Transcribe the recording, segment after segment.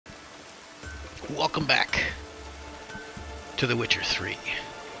Welcome back to The Witcher 3.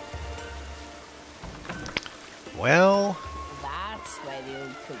 Well, That's why the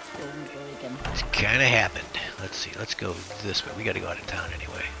old cook's bones were again. it's kind of happened. Let's see. Let's go this way. We got to go out of town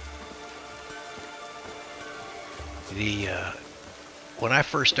anyway. When I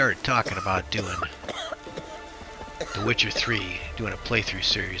first started talking about doing The Witcher 3, doing a playthrough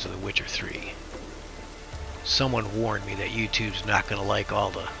series of The Witcher 3, someone warned me that YouTube's not going to like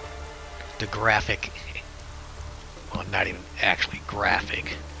all the graphic, well, not even actually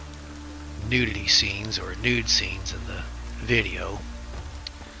graphic, nudity scenes or nude scenes in the video,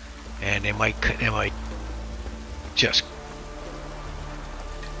 and they might just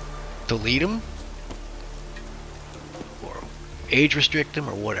delete them or age restrict them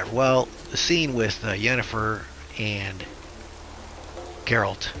or whatever. Well, the scene with Yennefer and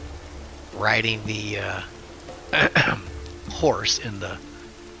Geralt riding the horse in the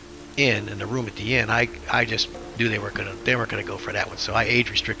room at the inn, I just knew they weren't gonna go for that one, so I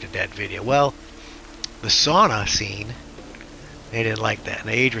age restricted that video. Well, the sauna scene, they didn't like that, and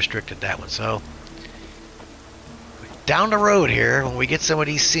they age restricted that one. So down the road here, when we get some of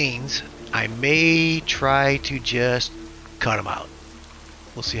these scenes, I may try to just cut them out.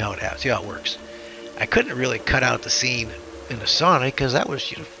 We'll see how it works. I couldn't really cut out the scene in the sauna because that was,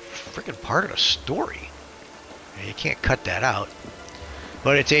 freaking part of the story. And you can't cut that out.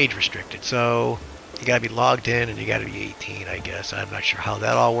 But it's age restricted, so you gotta be logged in and you gotta be 18, I guess. I'm not sure how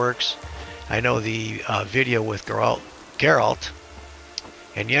that all works. I know the video with Geralt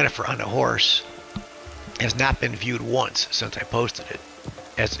and Yennefer on the horse has not been viewed once since I posted it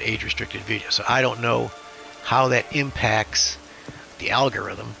as an age restricted video. So I don't know how that impacts the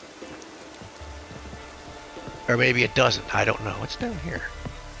algorithm. Or maybe it doesn't. I don't know. What's down here?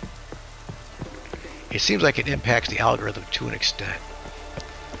 It seems like it impacts the algorithm to an extent.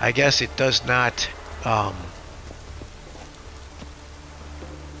 I guess it does not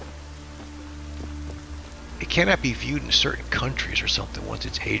it cannot be viewed in certain countries or something once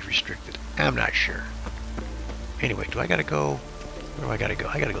it's age restricted. I'm not sure. Anyway, do I gotta go? Where do I gotta go?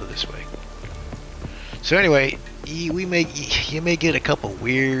 I gotta go this way. So anyway, you may get a couple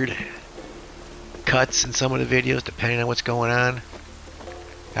weird cuts in some of the videos depending on what's going on.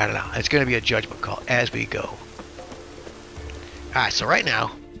 I don't know. It's going to be a judgment call as we go. Alright, so right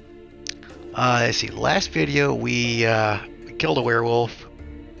now, let's see. Last video, we killed a werewolf,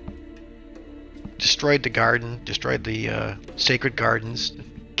 destroyed the garden, destroyed the sacred gardens,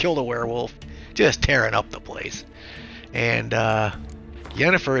 killed a werewolf, just tearing up the place. And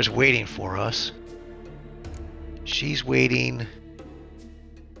Yennefer is waiting for us. She's waiting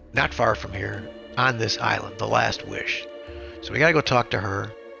not far from here on this island, the Last Wish. So we gotta go talk to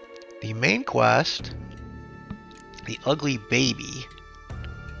her. The main quest, the ugly baby,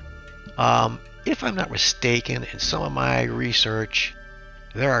 if I'm not mistaken, in some of my research,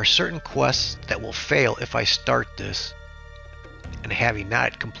 there are certain quests that will fail if I start this and having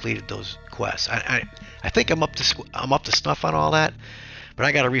not completed those quests. I think I'm up to snuff on all that, but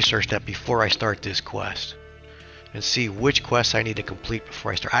I got to research that before I start this quest and see which quests I need to complete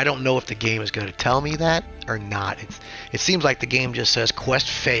before I start. I don't know if the game is going to tell me that or not. It seems like the game just says quest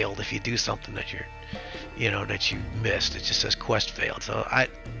failed if you do something that that you missed. It just says quest failed. So I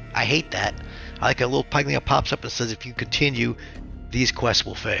hate that. I like a little thing that pops up and says if you continue, these quests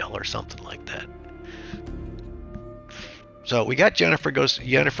will fail or something like that. So we got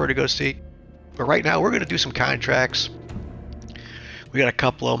Yennefer to go see, but right now we're going to do some contracts. We got a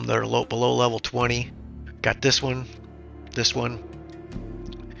couple of them that are below level 20. Got this one, this one.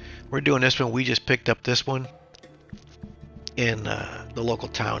 We're doing this one. We just picked up this one in the local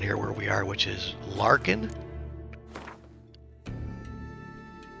town here where we are, which is Larkin.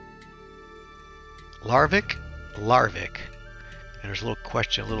 Larvik. And there's a little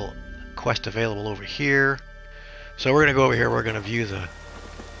quest available over here. So we're gonna go over here. We're gonna view the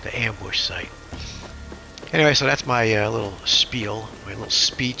ambush site. Anyway, so that's my little spiel, my little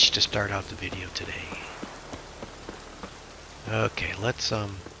speech to start out the video today. Okay, let's what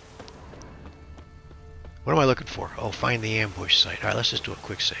am I looking for? Oh, find the ambush site. Alright, let's just do a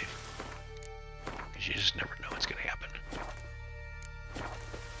quick save. Because you just never know what's going to happen.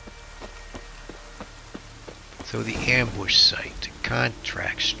 So the ambush site.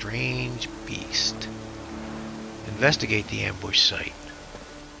 Contract. Strange beast. Investigate the ambush site.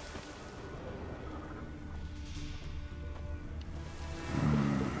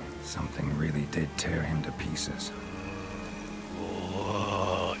 Something really did tear him to pieces.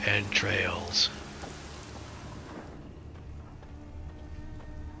 Oh, entrails.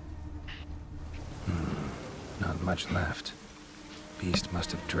 Not much left. Beast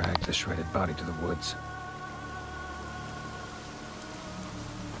must have dragged the shredded body to the woods.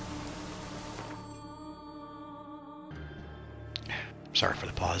 Sorry for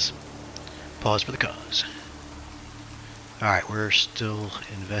the pause. Pause for the cause. Alright, we're still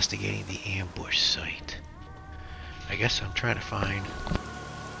investigating the ambush site. I guess I'm trying to find...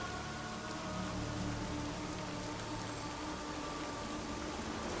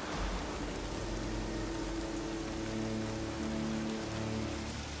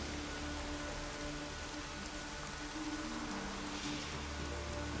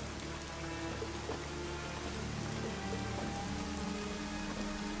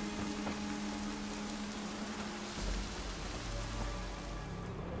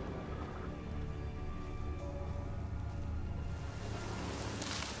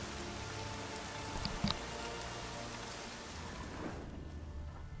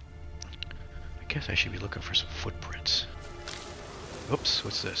 I guess I should be looking for some footprints. Oops,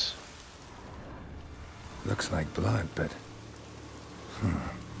 what's this? Looks like blood, but...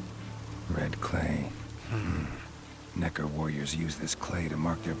 Red clay. Necker warriors use this clay to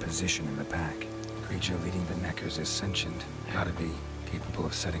mark their position in the pack. Creature leading the Neckers is sentient. Gotta be capable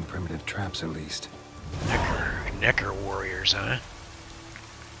of setting primitive traps at least. Necker warriors, huh?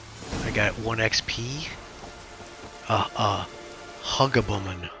 I got 1 XP.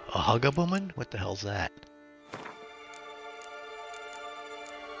 Hugabuman. A Hugabuman? What the hell's that?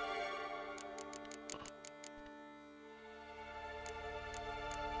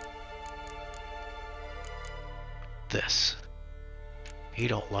 This. He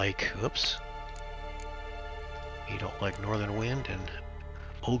don't like, oops. He don't like northern wind and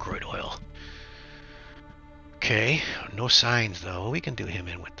ogroid oil. Okay, no signs though. We can do him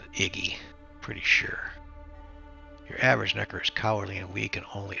in with the Iggy, pretty sure. Your average Necker is cowardly and weak and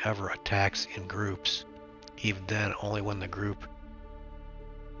only ever attacks in groups. Even then, only when the group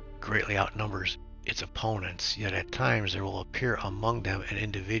greatly outnumbers its opponents. Yet at times there will appear among them an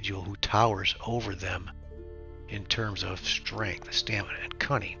individual who towers over them in terms of strength, stamina, and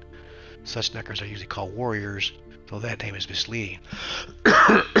cunning. Such Neckers are usually called warriors, though that name is misleading.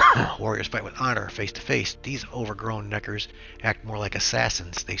 Warriors fight with honor, face to face. These overgrown Neckers act more like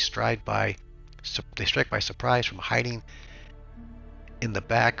assassins. They strike by surprise from hiding in the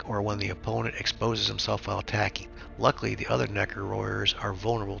back or when the opponent exposes himself while attacking. Luckily, the other Necker warriors are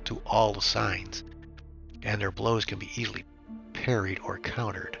vulnerable to all the signs, and their blows can be easily parried or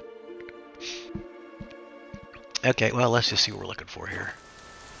countered. Okay, well, let's just see what we're looking for here.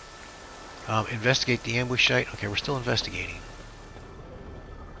 Investigate the ambush site. Okay, we're still investigating.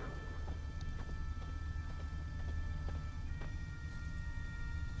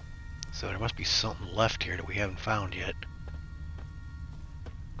 So there must be something left here that we haven't found yet.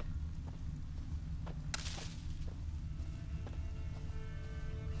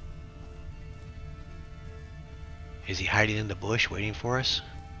 Is he hiding in the bush waiting for us?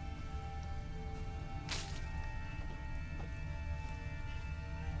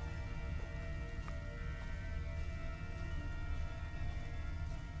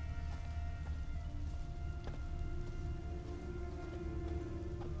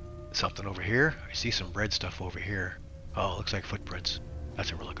 Something over here. I see some red stuff over here. Oh, looks like footprints.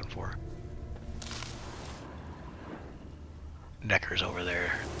 That's what we're looking for. Neckers over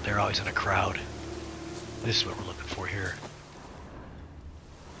there. They're always in a crowd. This is what we're looking for here.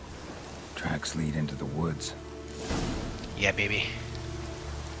 Tracks lead into the woods. Yeah, baby.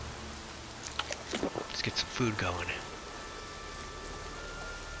 Let's get some food going.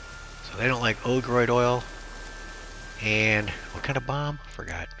 So they don't like ogroid oil. And what kind of bomb?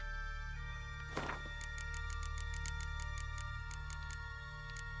 Forgot.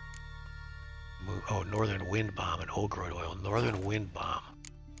 Oh, northern wind bomb and ogroid oil. Northern wind bomb.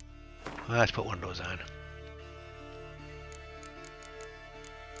 Well, let's put one of those on.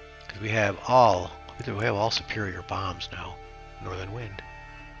 Because we have all superior bombs now. Northern wind.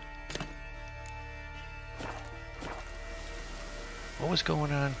 What was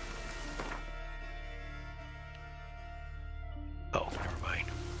going on? Oh, never mind.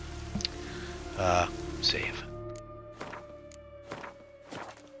 Save.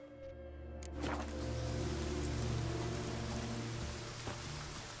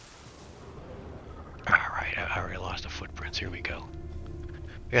 Alright, I already lost the footprints. Here we go.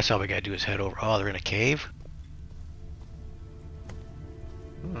 I guess all we gotta do is head over. Oh, they're in a cave?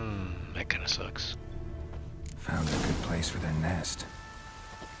 That kinda sucks. Found a good place for their nest.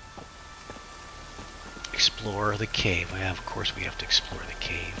 Explore the cave. Yeah, of course we have to explore the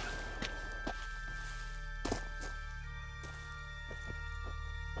cave.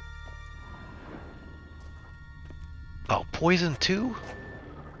 Oh, poison too?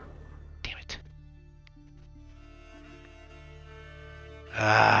 Damn it.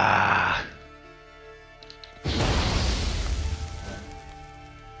 Ah.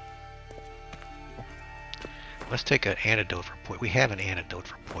 Let's take an antidote for poison. We have an antidote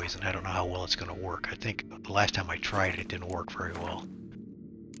for poison. I don't know how well it's going to work. I think the last time I tried it, it didn't work very well.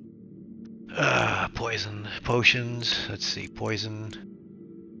 Poison. Potions. Let's see. Poison.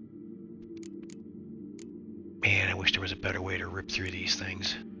 Man, I wish there was a better way to rip through these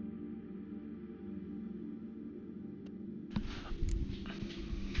things.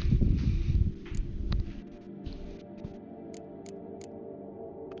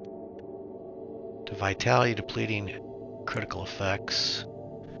 The vitality depleting critical effects.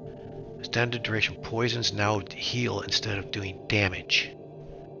 Extended duration poisons now heal instead of doing damage.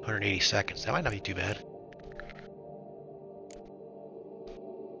 180 seconds. That might not be too bad.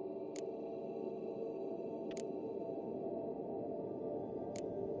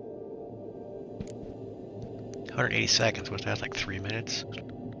 $180. What's that, like 3 minutes?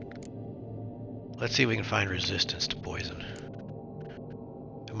 Let's see if we can find resistance to poison.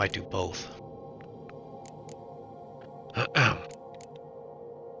 It might do both.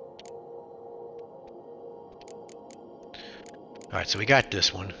 Alright, so we got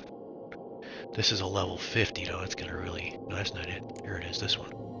this one. This is a level 50 though. It's gonna really... No, that's not it. Here it is, this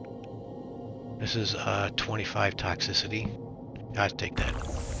one. This is 25 toxicity. I'll take that.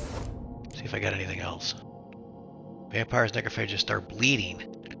 See if I got anything else. Vampires, necrophages start bleeding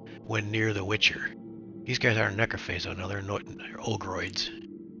when near the Witcher. These guys aren't necrophages though, no, they're ogroids.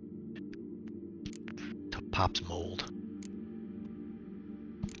 Pops mold.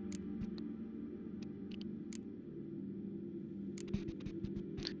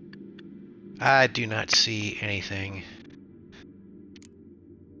 I do not see anything.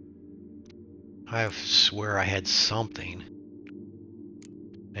 I swear I had something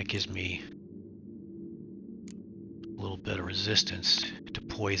that gives me a little bit of resistance to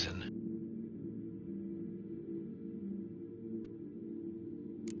poison.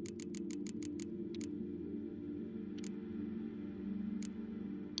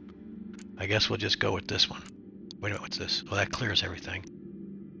 I guess we'll just go with this one. Wait a minute, what's this? Oh, that clears everything.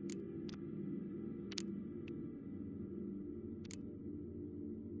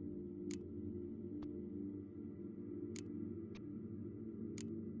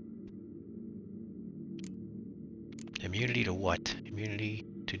 Immunity to what? Immunity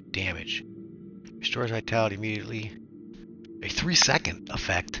to damage. Restores vitality immediately. A 3-second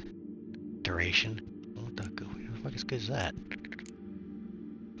effect. Duration. What the fuck is good as that?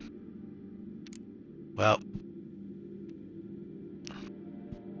 Well.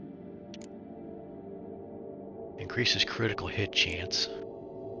 Increases critical hit chance.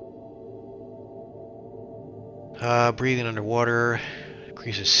 Breathing underwater.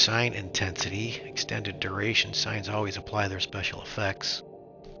 Increases sign intensity. Extended duration. Signs always apply their special effects.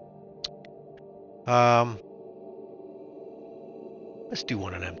 Let's do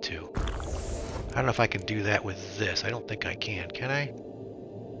one of them too. I don't know if I can do that with this. I don't think I can. Can I?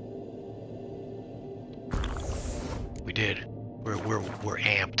 We did. We're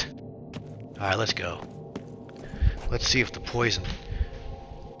amped. Alright, let's go. Let's see if the poison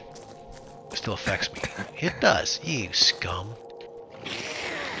still affects me. It does, you scum.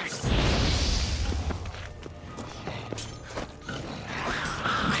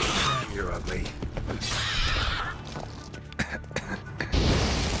 You're ugly.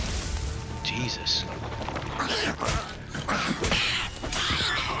 Jesus.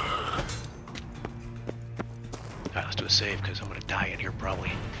 Alright, let's do a save because I'm gonna die in here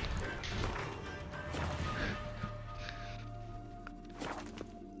probably.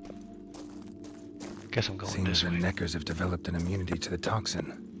 Guess I'm going this way. Seems the Neckers have developed an immunity to the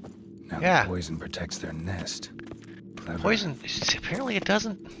toxin. Now Yeah. the poison protects their nest. Clever. Poison, apparently it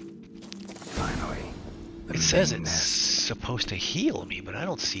doesn't. Finally. The It says main it's nest. supposed to heal me, but I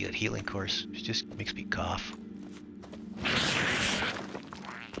don't see a healing course. It just makes me cough.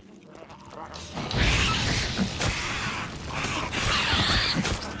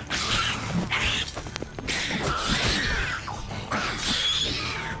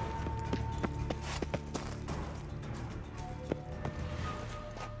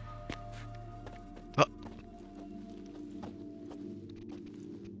 Oh.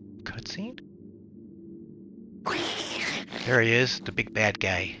 Cutscene? There he is, the big bad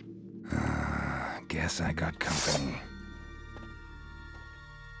guy. Guess I got company.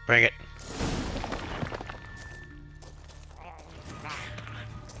 Bring it.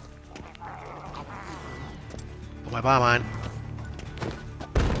 Put my bomb on.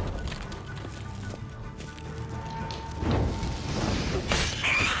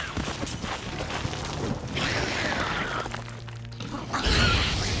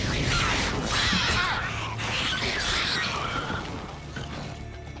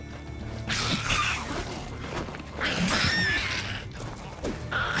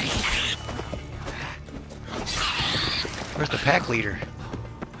 Where's the pack leader?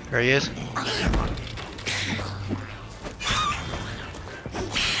 There he is.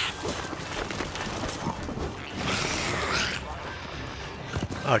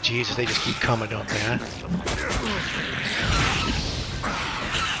 Oh Jesus, they just keep coming, don't they, huh?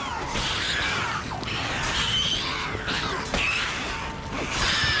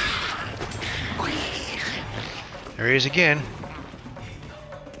 There he is again.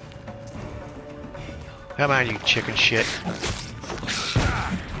 Come on, you chicken shit.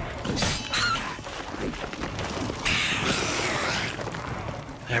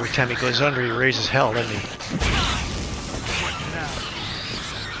 Every time he goes under, he raises hell, doesn't he?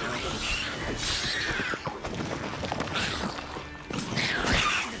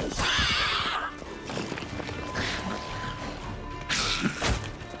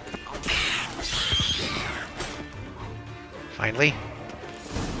 Finally.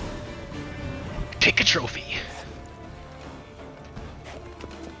 Take a trophy.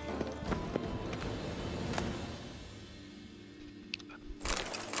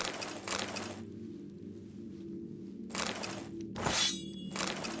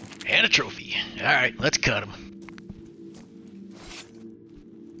 And a trophy. Alright, let's cut them.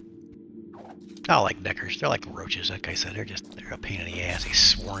 I don't like neckers. They're like roaches, like I said. They're a pain in the ass. They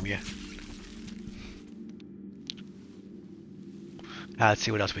swarm you. Let's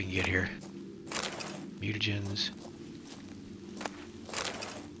see what else we can get here. Mutagens.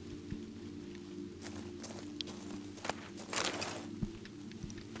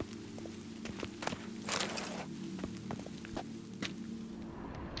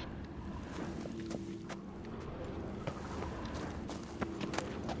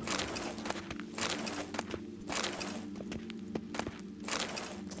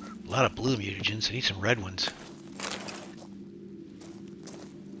 A lot of blue mutagens. I need some red ones.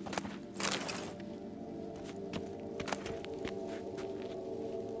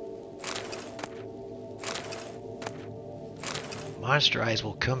 Monster eyes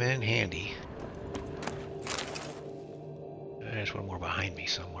will come in handy. There's one more behind me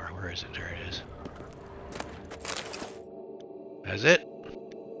somewhere. Where is it? There it is. That's it.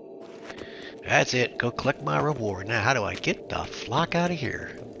 That's it. Go collect my reward. Now, how do I get the flock out of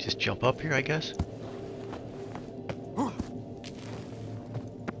here? Just jump up here, I guess.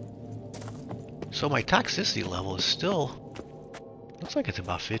 So my toxicity level is still... looks like it's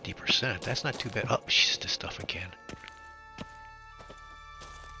about 50%. That's not too bad. Oh, she's this stuff again.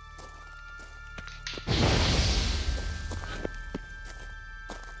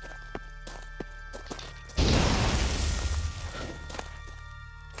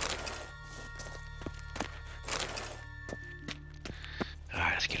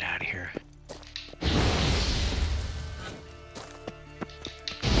 Alright, let's get out of here.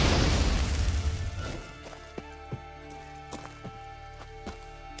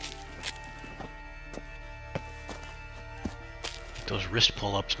 Those wrist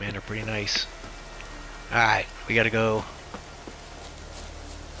pull-ups, man, are pretty nice. Alright, we gotta go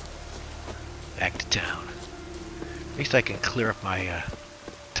back to town. At least I can clear up my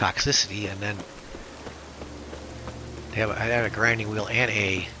toxicity, and then I have a grinding wheel and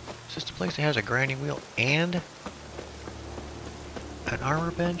a... Is this the place that has a grinding wheel and an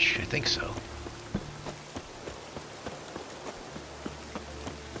armor bench? I think so.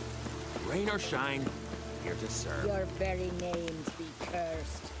 Rain or shine, here to serve. Your very names be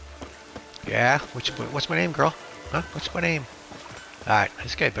cursed. Yeah? What's my name, girl? Huh? What's my name? Alright,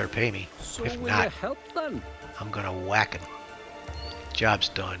 this guy better pay me. So If will not, you help then? I'm gonna whack him. Job's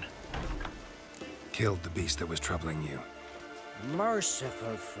done. Killed the beast that was troubling you.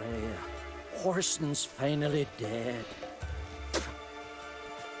 Merciful Freya. Horson's finally dead.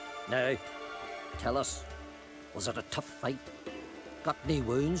 Now, tell us, was it a tough fight? Got any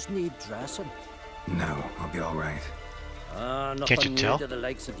wounds need dressing? No, I'll be all right. Nothing Can't you new tell? to the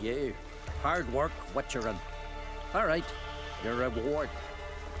likes of you. Hard work, Witcherin. All right, your reward.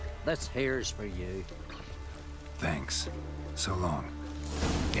 This here's for you. Thanks. So long.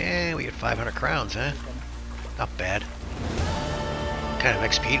 Yeah, we get 500 crowns, huh? Not bad. What kind of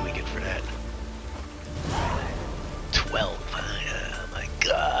XP do we get for that? 12. Oh my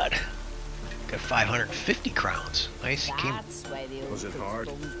god. Got 550 crowns. Nice. That's why the old Was it hard?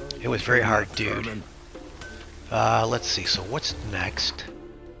 It was very hard, dude. Let's see. So what's next?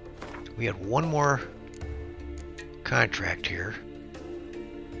 We had one more contract here.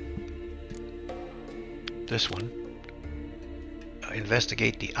 This one.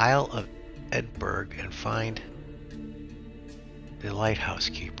 Investigate the Isle of Edberg and find the lighthouse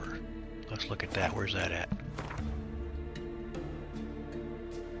keeper. Let's look at that. Where's that at?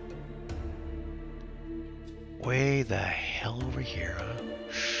 Way the hell over here, huh?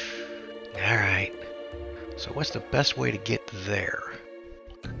 Alright. So what's the best way to get there?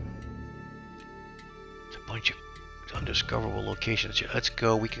 It's a bunch of undiscoverable locations here. Let's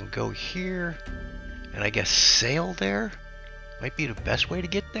go. We can go here. And I guess sail there? Might be the best way to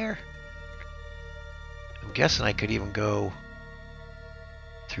get there? I'm guessing I could even go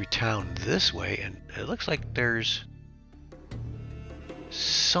through town this way. And it looks like there's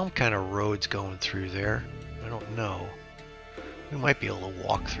some kind of roads going through there. I don't know. We might be able to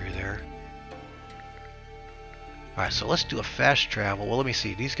walk through there. Alright, so let's do a fast travel. Well, let me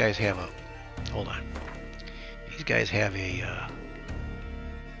see. These guys have a... Hold on. These guys have a...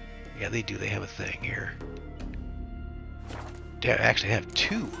 yeah, they do. They have a thing here. They actually have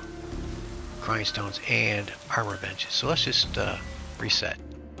 2 grindstones and armor benches. So let's just reset.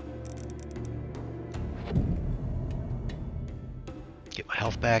 Get my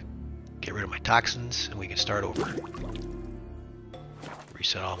health back. Get rid of my toxins, and we can start over.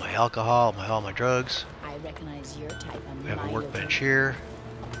 Reset all my alcohol, all my drugs. I recognize your type. We have a workbench here.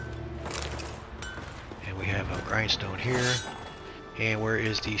 And we have a grindstone here. And where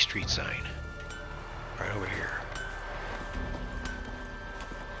is the street sign? Right over here.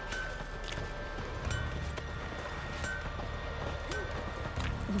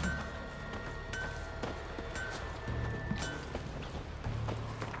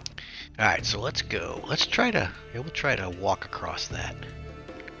 Alright, so let's go. Let's try to... Yeah, we'll try to walk across that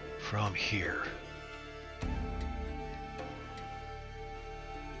from here.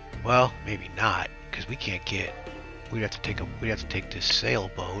 Well, maybe not, because we can't get... We'd have to take this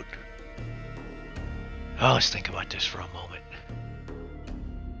sailboat. Oh, let's think about this for a moment.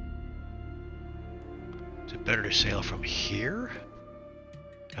 Is it better to sail from here?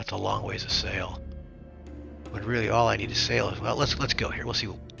 That's a long ways to sail. But really, all I need to sail is... Well, let's go here. We'll see.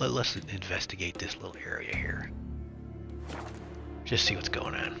 Let's investigate this little area here. Just see what's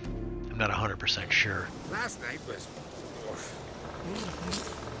going on. I'm not 100% sure. Last night was...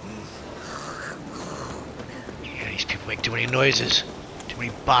 Yeah, these people make too many noises. Too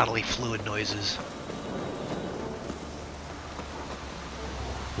many bodily fluid noises.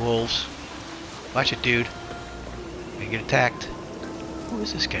 Wolves. Watch it, dude. You get attacked. Who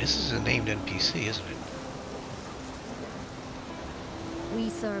is this guy? This is a named NPC, isn't it? We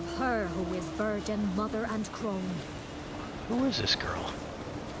serve her who is virgin, mother, and crone. Who is this girl?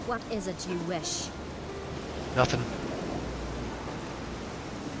 What is it you wish? Nothing.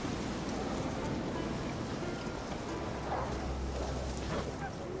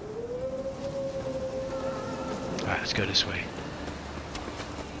 Alright, let's go this way.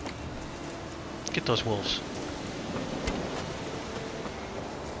 Get those wolves.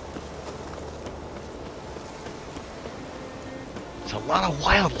 There's a lot of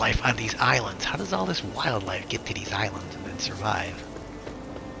wildlife on these islands. How does all this wildlife get to these islands and then survive?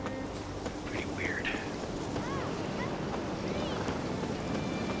 Pretty weird.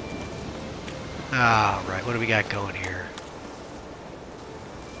 Alright, what do we got going here?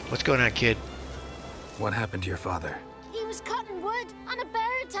 What's going on, kid? What happened to your father? He was cutting wood and a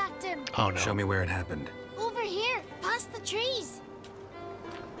bear attacked him. Oh no. Show me where it happened. Over here, past the trees.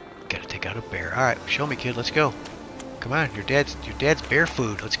 Gotta take out a bear. Alright, show me, kid. Let's go. Come on, your dad's bear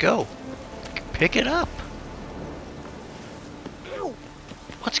food. Let's go. Pick it up. Ow.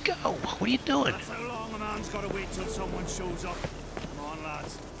 Let's go. What are you doing? That's how long a man's gotta wait till someone shows up. Come on,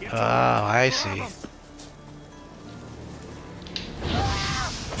 lads. Get Oh, I see.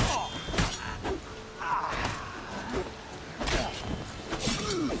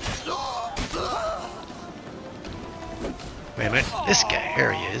 Wait a minute. This guy.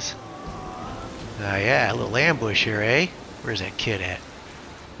 There he is. Yeah, a little ambush here, eh? Where's that kid at?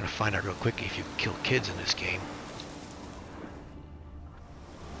 I'm gonna find out real quick if you can kill kids in this game.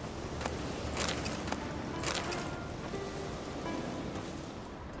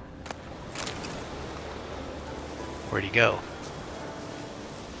 Where'd he go?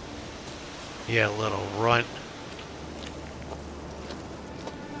 Yeah, a little runt.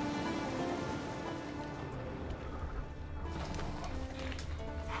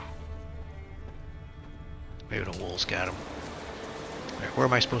 Maybe the wolves got him. Right, where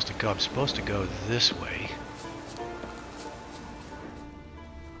am I supposed to go? I'm supposed to go this way.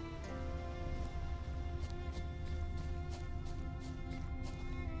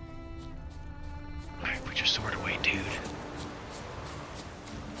 Alright, put your sword away, dude.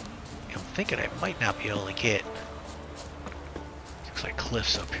 I'm thinking I might not be able to get... Looks like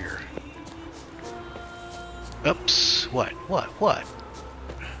cliffs up here. Oops. What?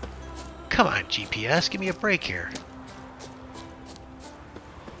 Come on, GPS, give me a break here.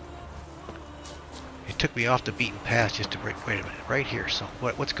 took me off the beaten path just to break. Wait a minute, right here. So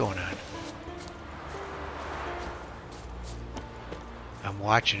what's going on? I'm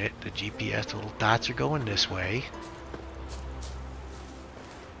watching it. The GPS, the little dots are going this way.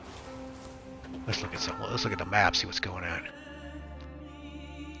 Let's look at something. Let's look at the map, see what's going on.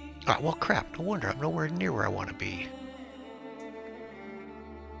 Ah, well, crap. No wonder I'm nowhere near where I want to be.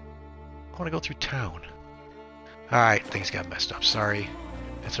 I want to go through town. Alright, things got messed up. Sorry.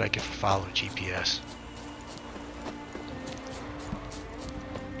 That's what I get for following GPS.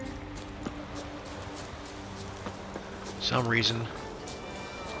 Some reason.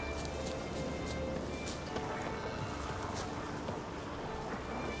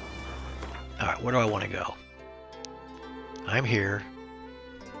 Alright, where do I want to go? I'm here.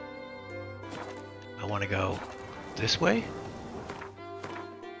 I want to go this way?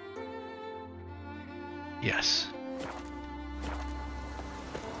 Yes.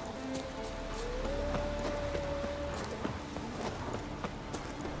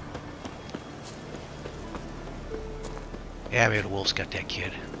 Yeah, maybe the wolves got that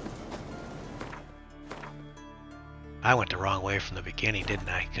kid. I went the wrong way from the beginning, didn't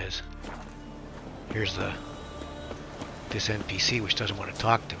I? Because here's this NPC which doesn't want to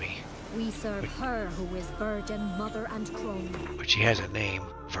talk to me. We serve her who is Virgin, Mother, and Crone. But she has a name.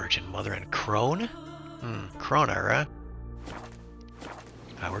 Virgin, Mother, and Crone? Crona, huh?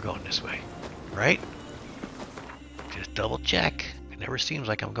 Ah, we're going this way. Right? Just double check. It never seems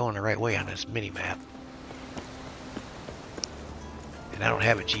like I'm going the right way on this mini-map. And I don't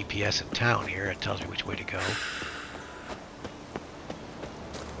have a GPS in town here. It tells me which way to go.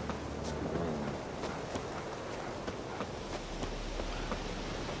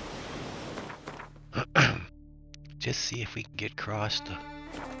 Just see if we can get across the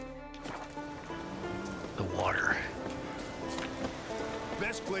water.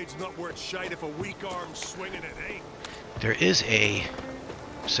 Best blade's not worth shite if a weak arm's swinging it, eh? There is a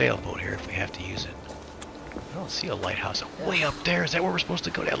sailboat here if we have to use it. I don't see a lighthouse way up there. Is that where we're supposed to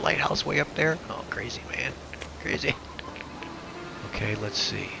go? That lighthouse way up there? Oh, crazy, man. Crazy. Okay, let's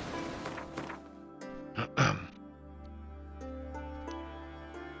see.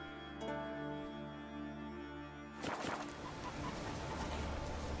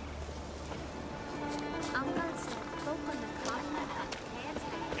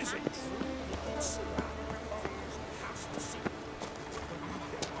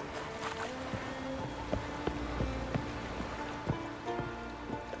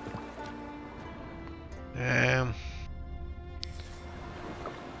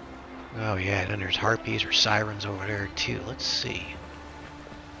 Oh yeah, and then there's harpies or sirens over there too. Let's see.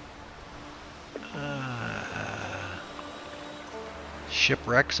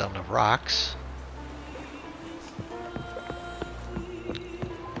 Shipwrecks on the rocks.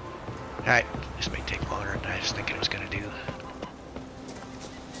 Alright, this may take longer than I was thinking it was going to do.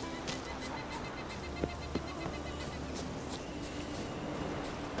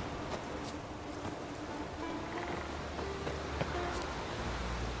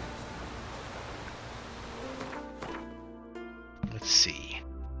 Let's see.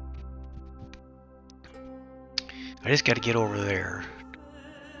 I just got to get over there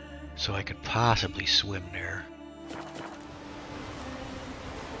so I could possibly swim there.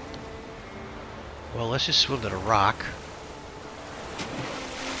 Well, let's just swim to the rock.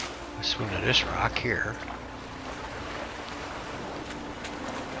 Let's swim to this rock here.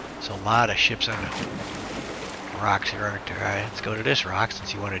 There's a lot of ships on the rocks here, aren't there? Alright, let's go to this rock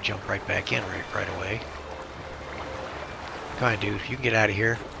since you want to jump right back in right away. Come on, dude. You can get out of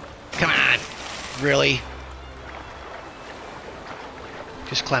here. Come on! Really?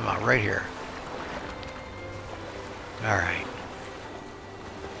 Just climb out right here. Alright.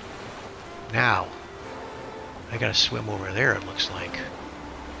 Now, I gotta swim over there, it looks like.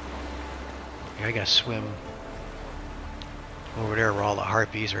 Yeah, I gotta swim over there where all the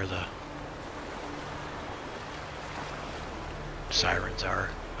harpies or the sirens are.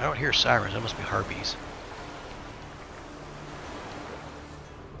 I don't hear sirens, that must be harpies.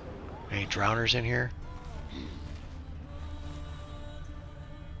 Any drowners in here?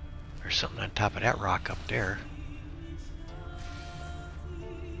 There's something on top of that rock up there.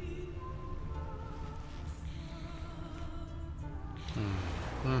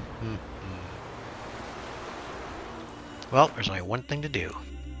 Well, there's only one thing to do.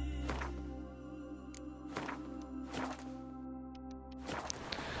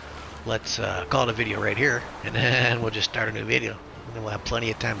 Let's call it a video right here, and then we'll just start a new video. And then we'll have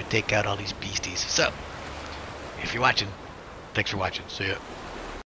plenty of time to take out all these beasties. So, if you're watching, thanks for watching. See ya.